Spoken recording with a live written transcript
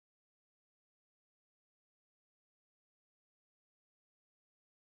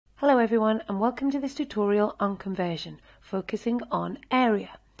Hello everyone and welcome to this tutorial on conversion, focusing on area.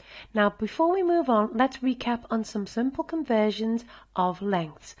 Now before we move on, let's recap on some simple conversions of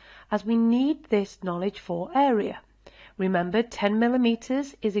lengths, as we need this knowledge for area. Remember, 10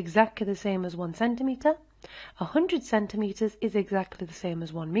 millimeters is exactly the same as 1 centimeter, 100 centimeters is exactly the same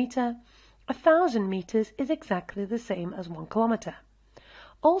as 1 meter, 1,000 meters is exactly the same as 1 kilometer.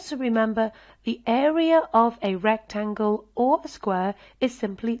 Also remember, the area of a rectangle or a square is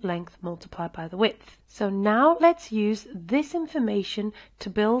simply length multiplied by the width. So now let's use this information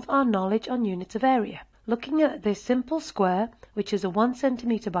to build our knowledge on units of area. Looking at this simple square, which is a 1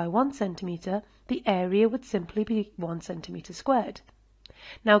 centimeter by 1 centimeter, the area would simply be 1 centimeter squared.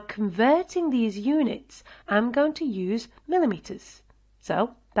 Now converting these units, I'm going to use millimeters.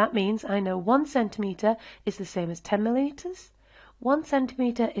 So that means I know 1 centimeter is the same as 10 millimeters. 1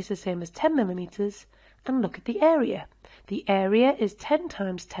 centimeter is the same as 10 millimeters, and look at the area. The area is 10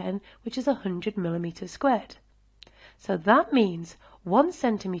 times 10, which is 100 millimeters squared. So that means 1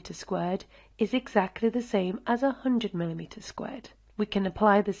 centimeter squared is exactly the same as 100 millimeters squared. We can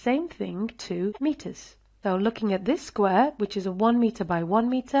apply the same thing to meters. So looking at this square, which is a 1 meter by 1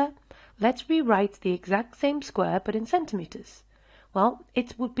 meter, let's rewrite the exact same square but in centimeters. Well,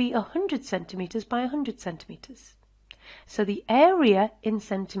 it would be 100 centimeters by 100 centimeters. So the area in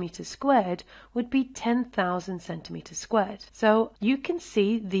centimeters squared would be 10,000 centimeters squared. So you can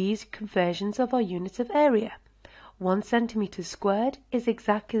see these conversions of our units of area. 1 centimeter squared is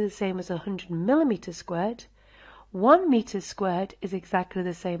exactly the same as 100 millimeters squared. 1 meter squared is exactly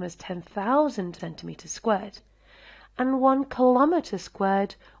the same as 10,000 centimeters squared. And 1 kilometer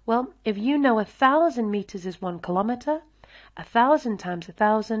squared, well, if you know 1,000 meters is 1 kilometer, 1,000 times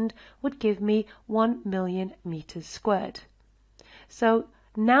 1,000 would give me 1 million meters squared. So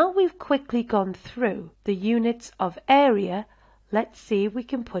now we've quickly gone through the units of area, let's see if we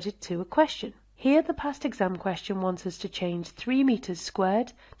can put it to a question. Here the past exam question wants us to change 3 meters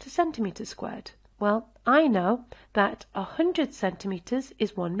squared to centimeters squared. Well, I know that 100 centimeters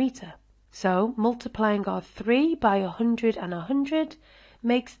is 1 meter. So multiplying our 3 by 100 and 100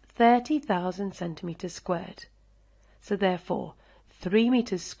 makes 30,000 centimeters squared. So therefore, 3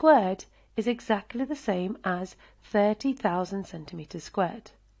 meters squared is exactly the same as 30,000 centimeters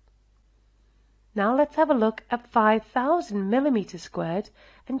squared. Now let's have a look at 5,000 millimeters squared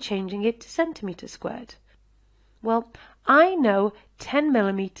and changing it to centimeters squared. Well, I know 10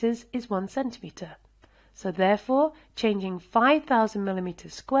 millimeters is 1 centimeter. So therefore, changing 5,000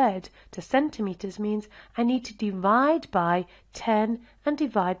 millimeters squared to centimeters means I need to divide by 10 and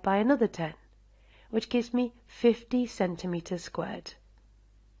divide by another 10. Which gives me 50 centimeters squared.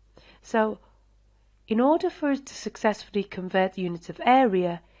 So, in order for us to successfully convert units of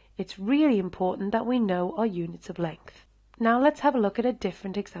area, it's really important that we know our units of length. Now let's have a look at a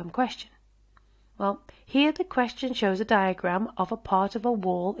different exam question. Well, here the question shows a diagram of a part of a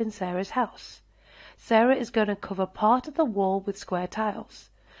wall in Sarah's house. Sarah is going to cover part of the wall with square tiles,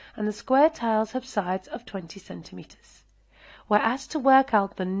 and the square tiles have sides of 20 centimeters. We're asked to work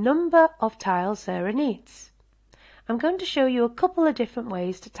out the number of tiles Sarah needs. I'm going to show you a couple of different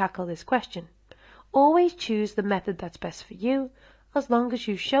ways to tackle this question. Always choose the method that's best for you, as long as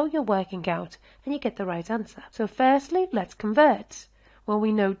you show you're working out and you get the right answer. So firstly, let's convert. Well,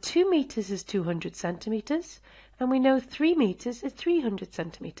 we know 2 meters is 200 centimeters, and we know 3 meters is 300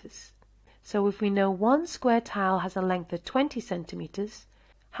 centimeters. So if we know 1 square tile has a length of 20 centimeters,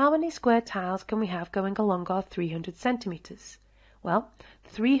 how many square tiles can we have going along our 300 centimeters? Well,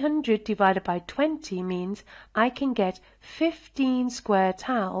 300 divided by 20 means I can get 15 square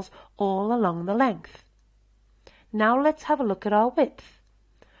tiles all along the length. Now let's have a look at our width.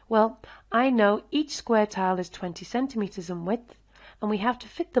 Well, I know each square tile is 20 centimeters in width, and we have to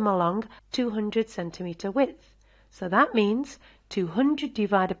fit them along 200 centimeter width. So that means 200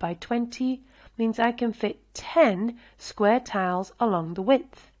 divided by 20 means I can fit 10 square tiles along the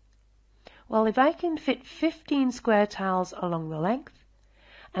width. Well, if I can fit 15 square tiles along the length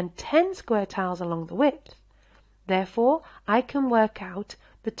and 10 square tiles along the width, therefore I can work out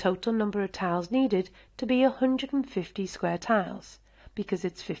the total number of tiles needed to be 150 square tiles, because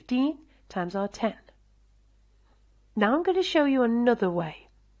it's 15 times our 10. Now I'm going to show you another way.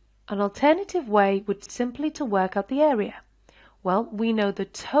 An alternative way would simply to work out the area. Well, we know the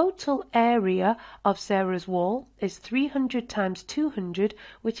total area of Sarah's wall is 300 times 200,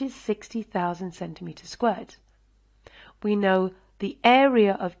 which is 60,000 centimeters squared. We know the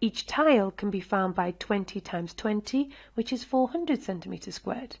area of each tile can be found by 20 times 20, which is 400 centimeters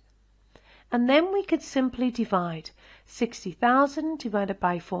squared. And then we could simply divide. 60,000 divided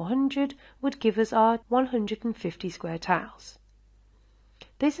by 400 would give us our 150 square tiles.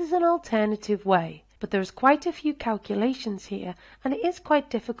 This is an alternative way, but there's quite a few calculations here and it is quite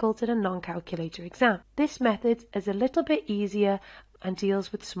difficult in a non-calculator exam. This method is a little bit easier and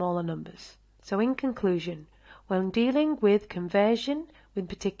deals with smaller numbers. So in conclusion, when dealing with conversion with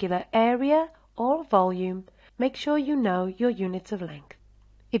particular area or volume, make sure you know your units of length.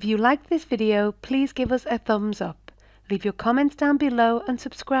 If you liked this video, please give us a thumbs up. Leave your comments down below and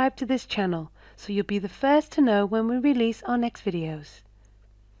subscribe to this channel so you'll be the first to know when we release our next videos.